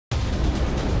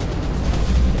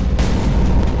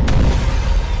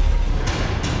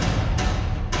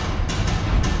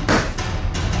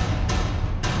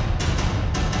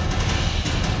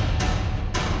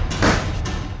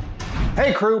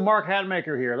crew, Mark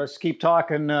Hadmaker here. Let's keep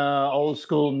talking old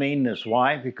school meanness.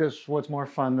 Why? Because what's more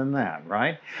fun than that,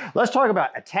 right? Let's talk about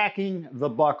attacking the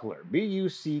buckler.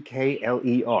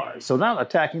 B-U-C-K-L-E-R. So not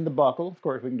attacking the buckle. Of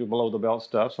course, we can do below the belt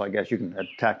stuff. So I guess you can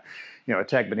attack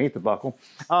beneath the buckle.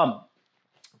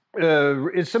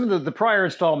 In some of the prior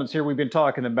installments here, we've been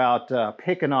talking about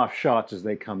picking off shots as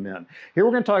they come in. Here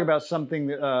we're going to talk about something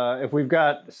that, if we've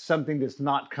got something that's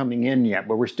not coming in yet,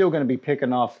 but we're still going to be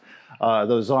picking off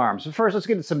those arms. So first, let's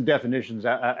get some definitions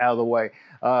out of the way.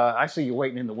 I see you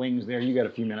waiting in the wings there. You got a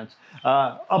few minutes.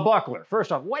 A buckler.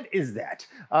 First off, what is that?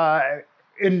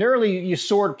 In early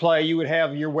sword play, you would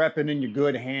have your weapon in your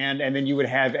good hand, and then you would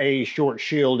have a short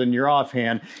shield in your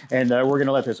offhand. And we're going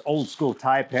to let this old school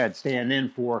tie pad stand in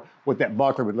for what that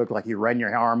buckler would look like. You run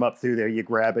your arm up through there, you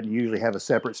grab it, and you usually have a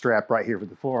separate strap right here for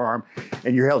the forearm,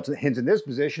 and your hands in this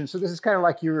position. So this is kind of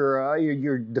like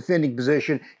your defending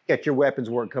position. Get your weapons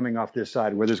work coming off this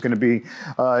side, where there's going to be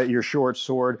your short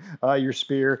sword, your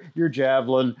spear, your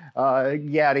javelin,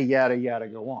 yada, yada, yada,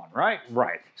 go on, right?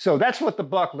 Right. So that's what the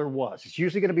buckler was. It's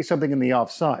usually going to be something in the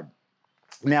offside.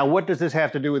 Now, what does this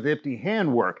have to do with empty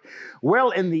hand work? Well,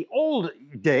 in the old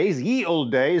days,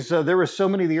 there were so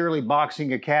many of the early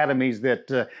boxing academies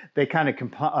that they kind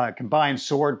of combined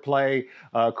sword play,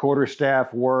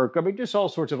 quarterstaff work. I mean, just all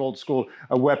sorts of old school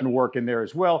weapon work in there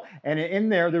as well. And in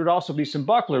there would also be some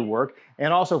buckler work.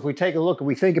 And also, if we take a look and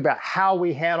we think about how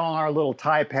we had on our little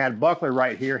tie pad buckler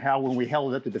right here, how when we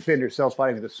held it up to defend ourselves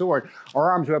fighting with the sword,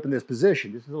 our arms were up in this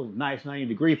position. This is a little nice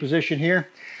 90-degree position here.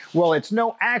 Well, it's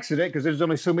no accident, because there's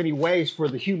only so many ways for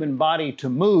the human body to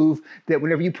move, that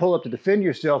whenever you pull up to defend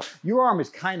yourself, your arm is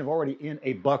kind of already in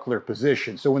a buckler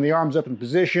position. So when the arm's up in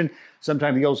position,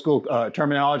 sometimes the old school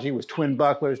terminology was twin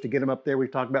bucklers to get them up there.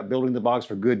 We've talked about building the box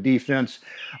for good defense.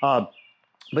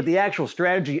 But the actual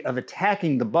strategy of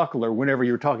attacking the buckler, whenever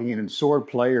you're talking in sword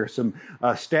play or some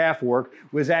staff work,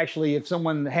 was actually if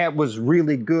someone was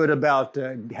really good about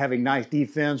having nice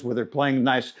defense, where they're playing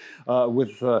nice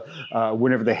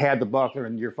whenever they had the buckler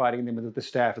and you're fighting them with the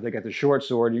staff, or they got the short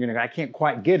sword, you're gonna, I can't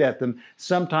quite get at them.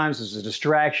 Sometimes as a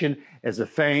distraction, as a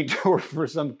feint, or for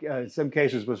some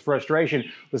cases was frustration,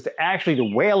 was to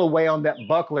actually wail away on that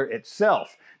buckler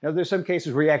itself. Now, there's some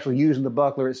cases where you're actually using the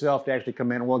buckler itself to actually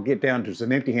come in, and we'll get down to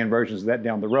some empty hand versions of that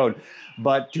down the road.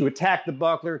 But to attack the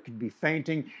buckler could be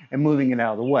feinting and moving it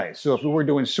out of the way. So if we were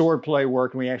doing sword play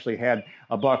work and we actually had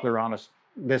a buckler on us,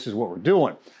 this is what we're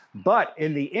doing. But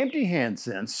in the empty hand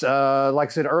sense, like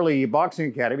I said, early boxing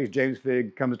academies, James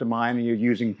Figg comes to mind, and you're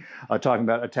using, talking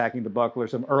about attacking the buckler.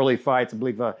 Some early fights, I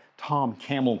believe Tom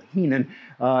Camel Heenan,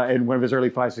 in one of his early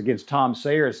fights against Tom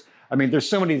Sayers. I mean, there's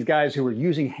so many of these guys who were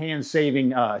using hand-saving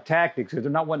tactics, because they're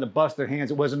not wanting to bust their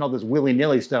hands. It wasn't all this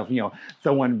willy-nilly stuff,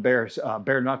 throwing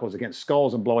bare knuckles against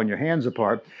skulls and blowing your hands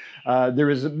apart. There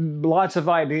is lots of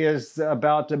ideas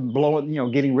about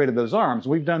getting rid of those arms.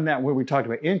 We've done that where we talked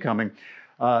about incoming.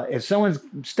 If someone's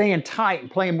staying tight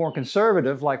and playing more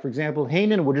conservative, like, for example,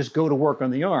 Heenan will just go to work on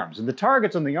the arms. And the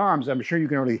targets on the arms, I'm sure you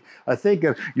can already think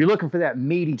of, you're looking for that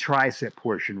meaty tricep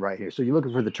portion right here. So you're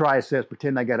looking for the triceps,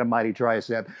 pretend I got a mighty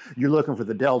tricep. You're looking for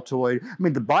the deltoid. I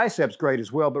mean, the bicep's great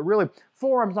as well, but really,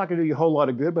 forearm's not going to do you a whole lot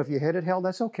of good, but if you hit it, hell,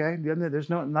 that's okay.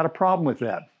 There's not a problem with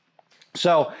that.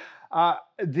 So, a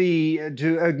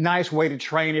nice way to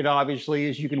train it, obviously,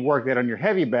 is you can work that on your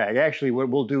heavy bag. Actually, what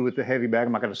we'll do with the heavy bag,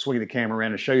 I'm not going to swing the camera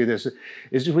around and show you this,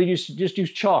 is we just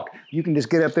use chalk. You can just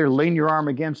get up there, lean your arm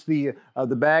against the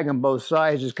bag on both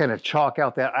sides, just kind of chalk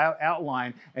out that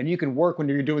outline, and you can work when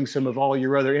you're doing some of all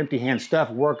your other empty hand stuff,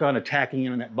 work on attacking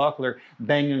in that buckler,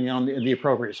 banging on the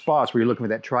appropriate spots where you're looking for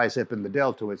that tricep and the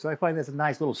deltoid. So I find that's a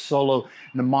nice little solo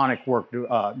mnemonic work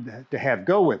to have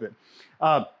go with it.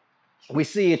 We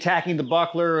see attacking the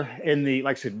buckler in the,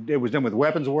 like I said, it was done with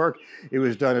weapons work. It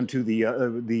was done into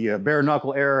the bare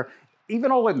knuckle era,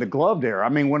 even all in the gloved era. I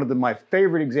mean, one of my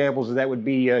favorite examples of that would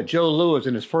be Joe Louis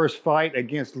in his first fight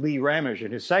against Lee Ramish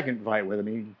in his second fight with him.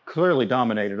 He clearly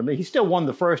dominated him. He still won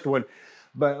the first one,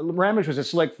 but Ramish was a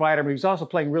slick fighter, but he was also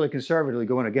playing really conservatively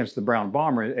going against the Brown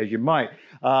Bomber, as you might.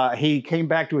 He came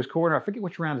back to his corner. I forget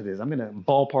which round it is. I'm going to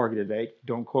ballpark it today.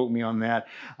 Don't quote me on that.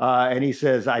 And he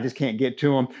says, I just can't get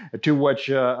to him. To which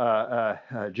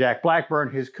Jack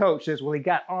Blackburn, his coach, says, well, he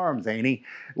got arms, ain't he?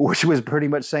 Which was pretty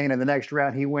much saying in the next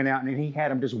round, he went out and he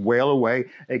had him just wail away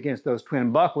against those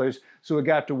twin bucklers. So it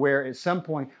got to where at some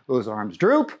point those arms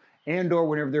droop, and or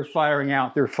whenever they're firing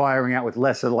out with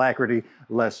less alacrity,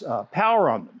 less power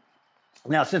on them.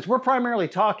 Now, since we're primarily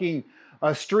talking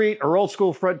street or old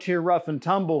school frontier rough and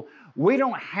tumble, we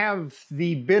don't have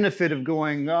the benefit of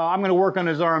going, oh, I'm going to work on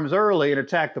his arms early and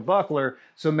attack the buckler,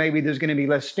 so maybe there's going to be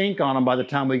less stink on him by the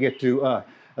time we get to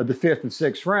the 5th and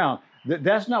 6th round.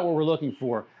 That's not what we're looking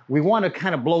for. We want to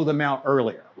kind of blow them out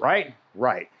earlier, right?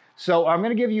 Right. So I'm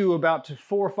going to give you about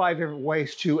 4 or 5 different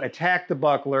ways to attack the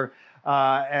buckler,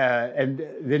 and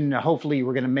then hopefully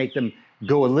we're going to make them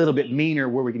go a little bit meaner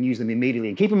where we can use them immediately.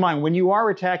 And keep in mind, when you are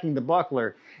attacking the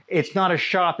buckler, it's not a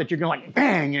shot that you're going to like,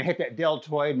 bang, and hit that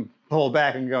deltoid and pull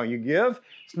back and go, you give?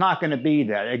 It's not going to be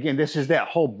that. Again, this is that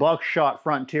whole buckshot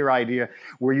frontier idea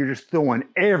where you're just throwing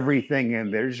everything in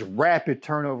there, just rapid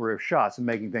turnover of shots and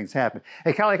making things happen.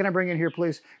 Hey, Kylie, can I bring in here,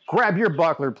 please? Grab your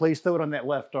buckler, please. Throw it on that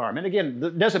left arm. And again,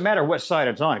 it doesn't matter what side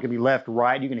it's on. It can be left,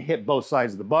 right. You can hit both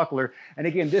sides of the buckler. And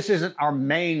again, this isn't our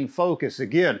main focus.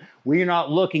 Again, we're not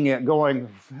looking at going,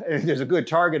 if there's a good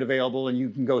target available and you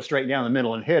can go straight down the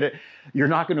middle and hit it. You're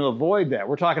not going to avoid that.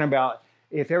 We're talking about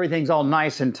if everything's all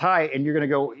nice and tight and you're going to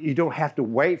go, you don't have to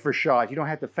wait for shots. You don't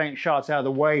have to feint shots out of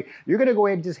the way. You're going to go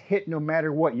ahead and just hit no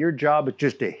matter what. Your job is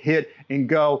just to hit and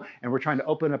go. And we're trying to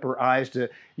open up our eyes to,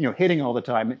 hitting all the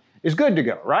time is good to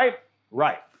go, right?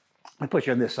 Right. I'll put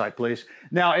you on this side, please.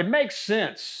 Now, it makes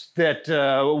sense that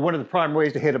one of the prime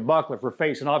ways to hit a buckler, if we're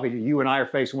facing off, you and I are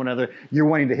facing one another, you're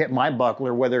wanting to hit my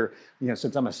buckler, whether,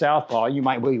 since I'm a southpaw, you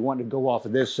might really want to go off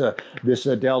of this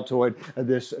deltoid,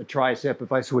 this tricep.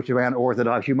 If I switch around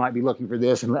orthodox, you might be looking for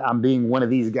this, and I'm being one of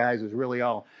these guys who's really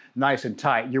all nice and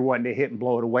tight. You're wanting to hit and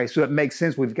blow it away. So it makes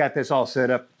sense. We've got this all set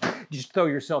up. Just throw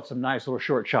yourself some nice little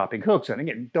short chopping hooks in.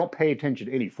 Again, don't pay attention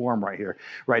to any form right here.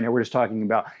 Right now, we're just talking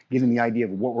about getting the idea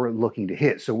of what we're looking to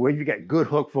hit. So when you got good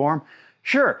hook form,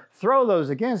 sure, throw those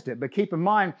against it. But keep in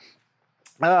mind,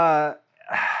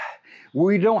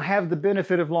 we don't have the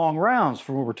benefit of long rounds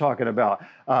from what we're talking about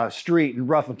street and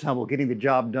rough and tumble, getting the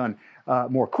job done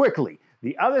more quickly.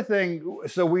 The other thing,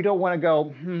 so we don't want to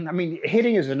go,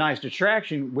 hitting is a nice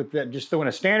distraction with that, just throwing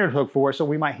a standard hook for it. So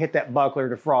we might hit that buckler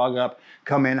to frog up,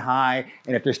 come in high.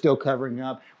 And if they're still covering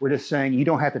up, we're just saying you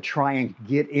don't have to try and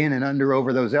get in and under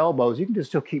over those elbows. You can just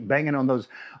still keep banging on those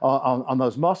on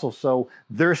those muscles. So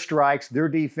their strikes, their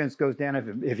defense goes down.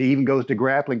 If it even goes to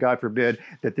grappling, God forbid,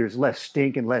 that there's less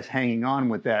stink and less hanging on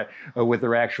with that, with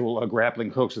their actual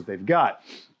grappling hooks that they've got.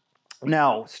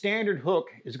 Now, standard hook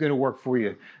is going to work for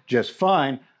you just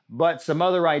fine, but some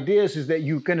other ideas is that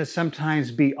you're going to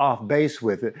sometimes be off base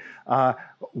with it.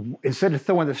 Instead of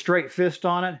throwing the straight fist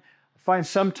on it, find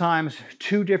sometimes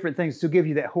 2 different things to give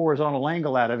you that horizontal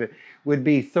angle out of it would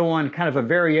be throwing kind of a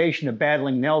variation of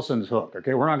Battling Nelson's hook.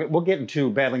 Okay, we'll get into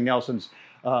Battling Nelson's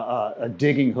a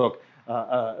digging hook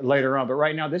later on, but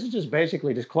right now this is just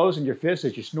basically just closing your fist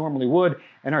as you normally would,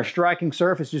 and our striking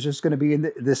surface is just going to be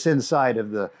in this inside of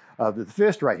the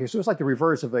fist right here. So it's like the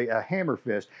reverse of a hammer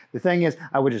fist. The thing is,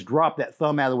 I would just drop that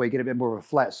thumb out of the way, get a bit more of a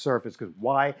flat surface. Because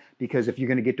why? Because if you're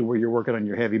going to get to where you're working on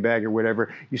your heavy bag or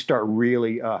whatever, you start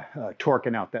really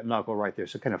torquing out that knuckle right there.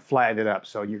 So kind of flatten it up.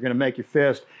 So you're going to make your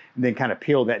fist and then kind of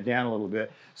peel that down a little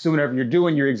bit. So whenever you're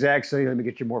doing your exact same, let me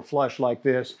get you more flush like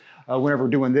this. Whenever we're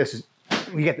doing this,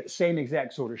 we get the same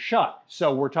exact sort of shot.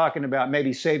 So we're talking about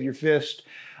maybe save your fist,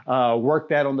 work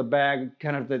that on the bag,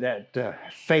 kind of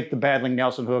fake the Battling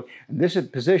Nelson hook. And this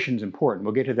position is important.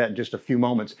 We'll get to that in just a few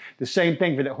moments. The same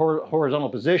thing for the horizontal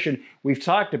position. We've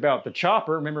talked about the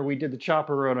chopper. Remember, we did the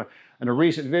chopper on a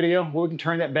recent video. Well, we can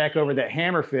turn that back over that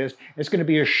hammer fist. It's going to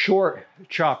be a short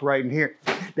chop right in here.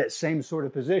 That same sort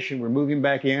of position. We're moving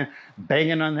back in,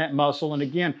 banging on that muscle. And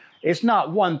again, it's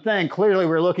not one thing. Clearly,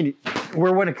 we're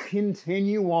going to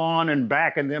continue on and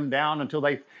backing them down until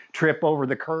they trip over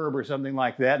the curb or something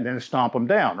like that, and then stomp them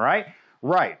down, right?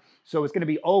 Right. So it's going to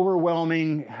be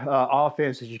overwhelming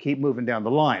offense as you keep moving down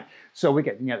the line. So we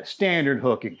get the standard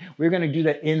hooking. We're going to do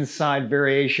that inside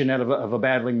variation out of a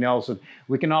Battling Nelson.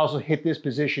 We can also hit this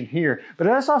position here. But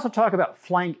let's also talk about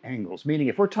flank angles, meaning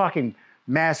if we're talking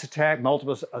mass attack,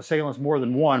 multiple assailants, more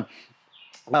than one,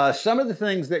 some of the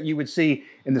things that you would see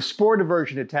in the sportive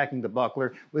version attacking the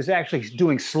buckler was actually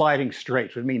doing sliding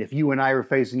straights. Which mean if you and I were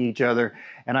facing each other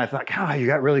and I thought, you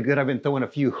got really good. I've been throwing a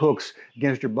few hooks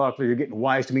against your buckler. You're getting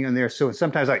wise to me on there. So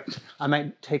sometimes I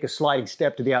might take a sliding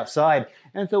step to the outside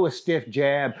and throw a stiff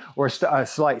jab or a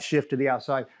slight shift to the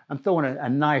outside. I'm throwing a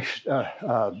nice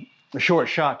a short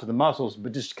shot to the muscles,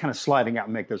 but just kind of sliding out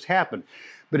and make those happen.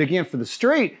 But again, for the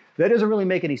street, that doesn't really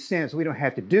make any sense. We don't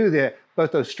have to do that.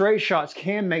 But those straight shots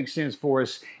can make sense for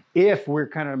us if we're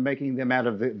kind of making them out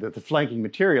of the flanking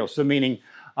material. So meaning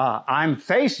I'm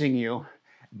facing you,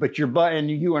 but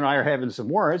you and I are having some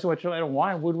words. Which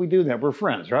why would we do that? We're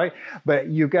friends, right? But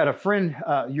you've got a friend,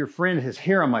 your friend is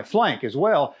here on my flank as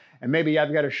well. And maybe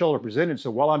I've got a shoulder presented,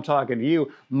 so while I'm talking to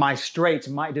you, my straights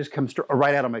might just come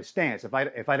right out of my stance. If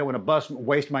I don't want to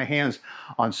waste my hands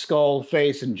on skull,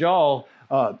 face, and jaw,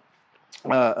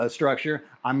 structure,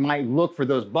 I might look for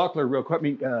those buckler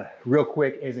real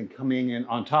quick as in coming in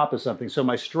on top of something. So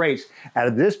my straights out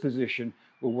of this position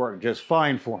will work just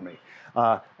fine for me.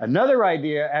 Another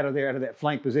idea out of that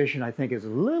flank position, I think is a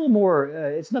little more,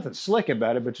 it's nothing slick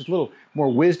about it, but just a little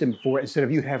more wisdom for it. Instead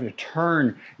of you having to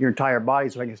turn your entire body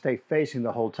so I can stay facing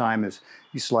the whole time, is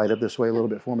you slide up this way a little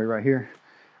bit for me right here.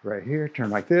 Right here,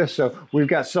 turn like this. So we've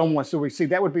got someone, so we see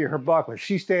that would be her buckler.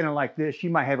 She's standing like this. She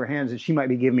might have her hands and she might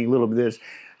be giving me a little bit of this.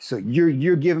 So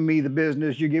you're giving me the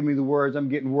business, you're giving me the words, I'm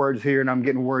getting words here and I'm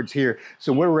getting words here.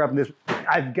 So when we're up in this,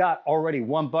 I've got already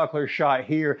one buckler shot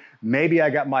here. Maybe I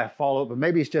got my follow-up, but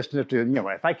maybe it's just enough to, you know,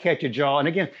 if I catch a jaw, and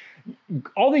again,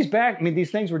 all these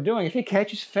these things we're doing, if it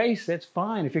catches face, that's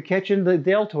fine. If you're catching the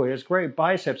deltoid, that's great.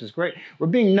 Biceps is great. We're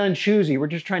being non-choosy. We're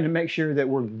just trying to make sure that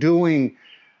we're doing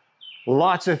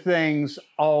lots of things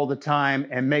all the time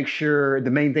and make sure the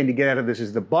main thing to get out of this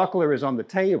is the buckler is on the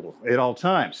table at all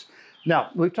times. Now,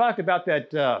 we've talked about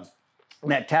that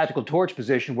tactical torch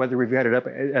position, whether we've got it up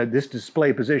at this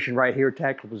display position right here,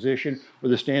 tactical position, or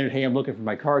the standard, hey, I'm looking for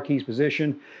my car keys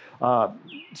position.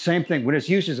 Same thing, when it's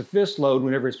used as a fist load,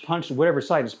 whenever it's punched, whatever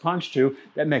side it's punched to,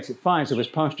 that makes it fine. So if it's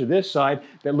punched to this side,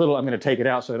 that little, I'm going to take it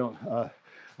out so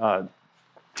I don't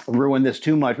ruin this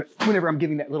too much. But whenever I'm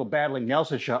giving that little battling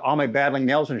Nelson shot, all my battling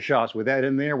Nelson shots with that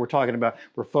in there, we're talking about,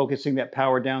 we're focusing that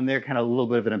power down there, kind of a little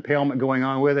bit of an impalement going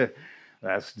on with it.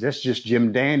 That's just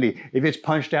Jim Dandy. If it's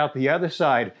punched out the other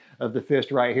side of the fist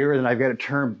right here, then I've got it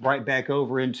turned right back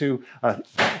over into,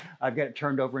 I've got it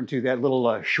turned over into that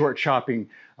little short chopping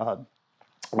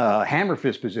hammer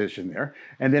fist position there.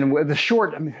 And then with the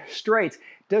short, straights,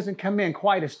 doesn't come in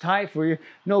quite as tight for you,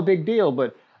 no big deal,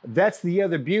 but that's the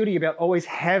other beauty about always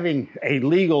having a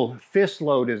legal fist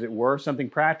load, as it were, something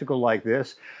practical like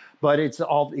this. But it's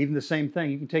all even the same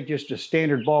thing. You can take just a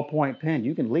standard ballpoint pen.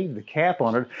 You can leave the cap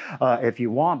on it if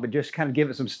you want, but just kind of give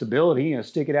it some stability. You know,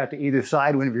 stick it out to either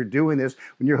side whenever you're doing this.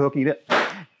 When you're hooking it,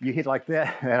 you hit like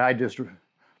that, and I just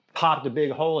popped a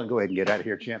big hole, and go ahead and get out of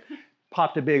here, champ.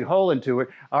 Popped a big hole into it.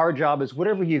 Our job is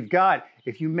whatever you've got,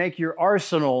 if you make your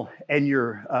arsenal and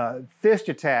your fist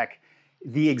attack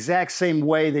the exact same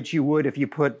way that you would if you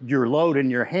put your load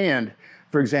in your hand,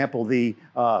 for example, the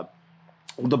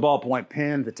ballpoint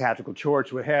pen, the tactical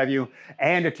torch, what have you,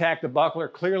 and attack the buckler,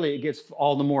 clearly it gets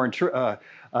all the more, a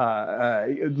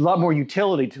lot more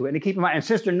utility to it. And keep in mind, and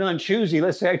since they're non-choosy,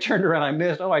 let's say I turned around, I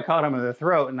missed, oh, I caught him in the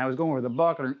throat, and I was going with the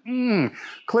buckler.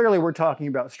 Clearly we're talking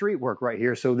about street work right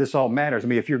here, so this all matters. I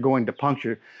mean, if you're going to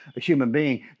puncture a human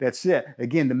being, that's it.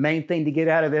 Again, the main thing to get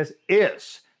out of this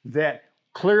is that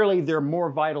clearly they're more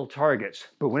vital targets,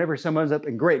 but whenever someone's up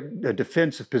in great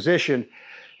defensive position,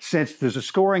 since there's a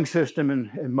scoring system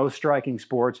in most striking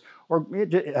sports or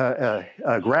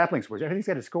grappling sports, everything's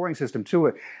got a scoring system to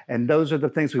it, and those are the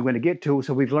things we want to get to,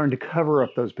 so we've learned to cover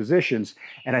up those positions,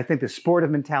 and I think the sportive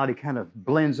mentality kind of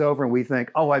blends over, and we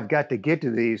think, oh, I've got to get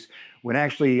to these, when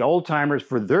actually old-timers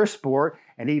for their sport,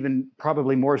 and even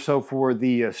probably more so for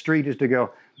the street, is to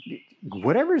go,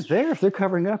 whatever's there, if they're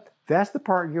covering up, that's the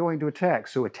part you're going to attack.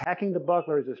 So attacking the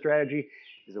buckler as a strategy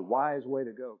is a wise way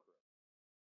to go.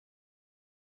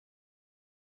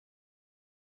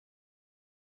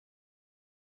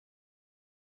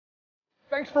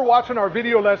 Thanks for watching our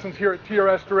video lessons here at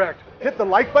TRS Direct. Hit the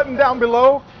like button down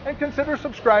below and consider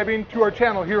subscribing to our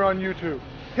channel here on YouTube.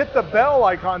 Hit the bell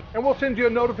icon and we'll send you a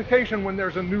notification when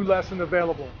there's a new lesson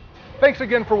available. Thanks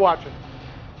again for watching.